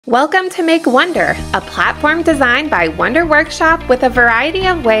Welcome to Make Wonder, a platform designed by Wonder Workshop with a variety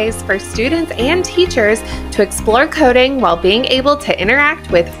of ways for students and teachers to explore coding while being able to interact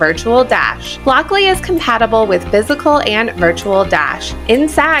with Virtual Dash. Blockly is compatible with physical and Virtual Dash.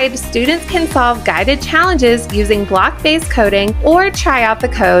 Inside, students can solve guided challenges using block-based coding or try out the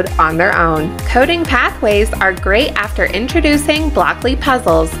code on their own. Coding pathways are great after introducing Blockly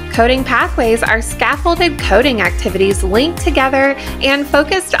puzzles. Coding pathways are scaffolded coding activities linked together and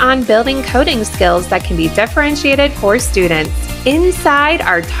focused on building coding skills that can be differentiated for students. Inside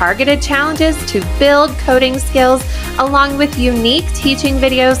are targeted challenges to build coding skills, along with unique teaching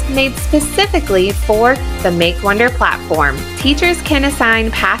videos made specifically for the Make Wonder platform. Teachers can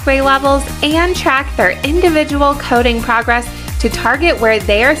assign pathway levels and track their individual coding progress to target where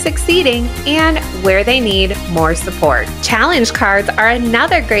they are succeeding and where they need more support. Challenge cards are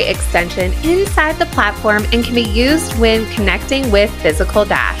another great extension inside the platform and can be used when connecting with Physical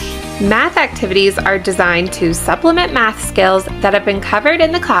Dash. Math activities are designed to supplement math skills that have been covered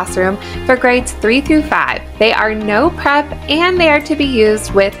in the classroom for grades 3 through 5. They are no prep and they are to be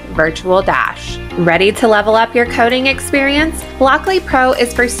used with Virtual Dash. Ready to level up your coding experience? Blockly Pro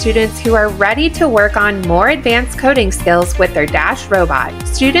is for students who are ready to work on more advanced coding skills with their Dash robot.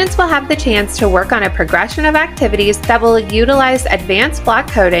 Students will have the chance to work on a progression of activities that will utilize advanced block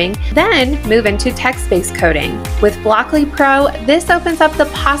coding, then move into text-based coding. With Blockly Pro, this opens up the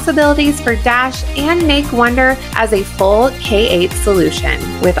possibilities for Dash and Make Wonder as a full K-8 solution.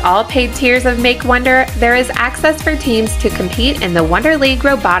 With all paid tiers of Make Wonder, there is access for teams to compete in the Wonder League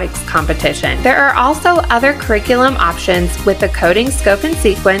Robotics competition. There are also other curriculum options with the coding scope and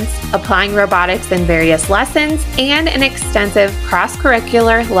sequence, applying robotics in various lessons, and an extensive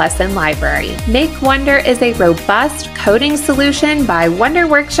cross-curricular lesson library. Make Wonder is a robust coding solution by Wonder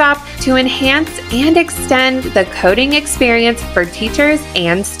Workshop to enhance and extend the coding experience for teachers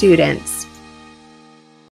and students.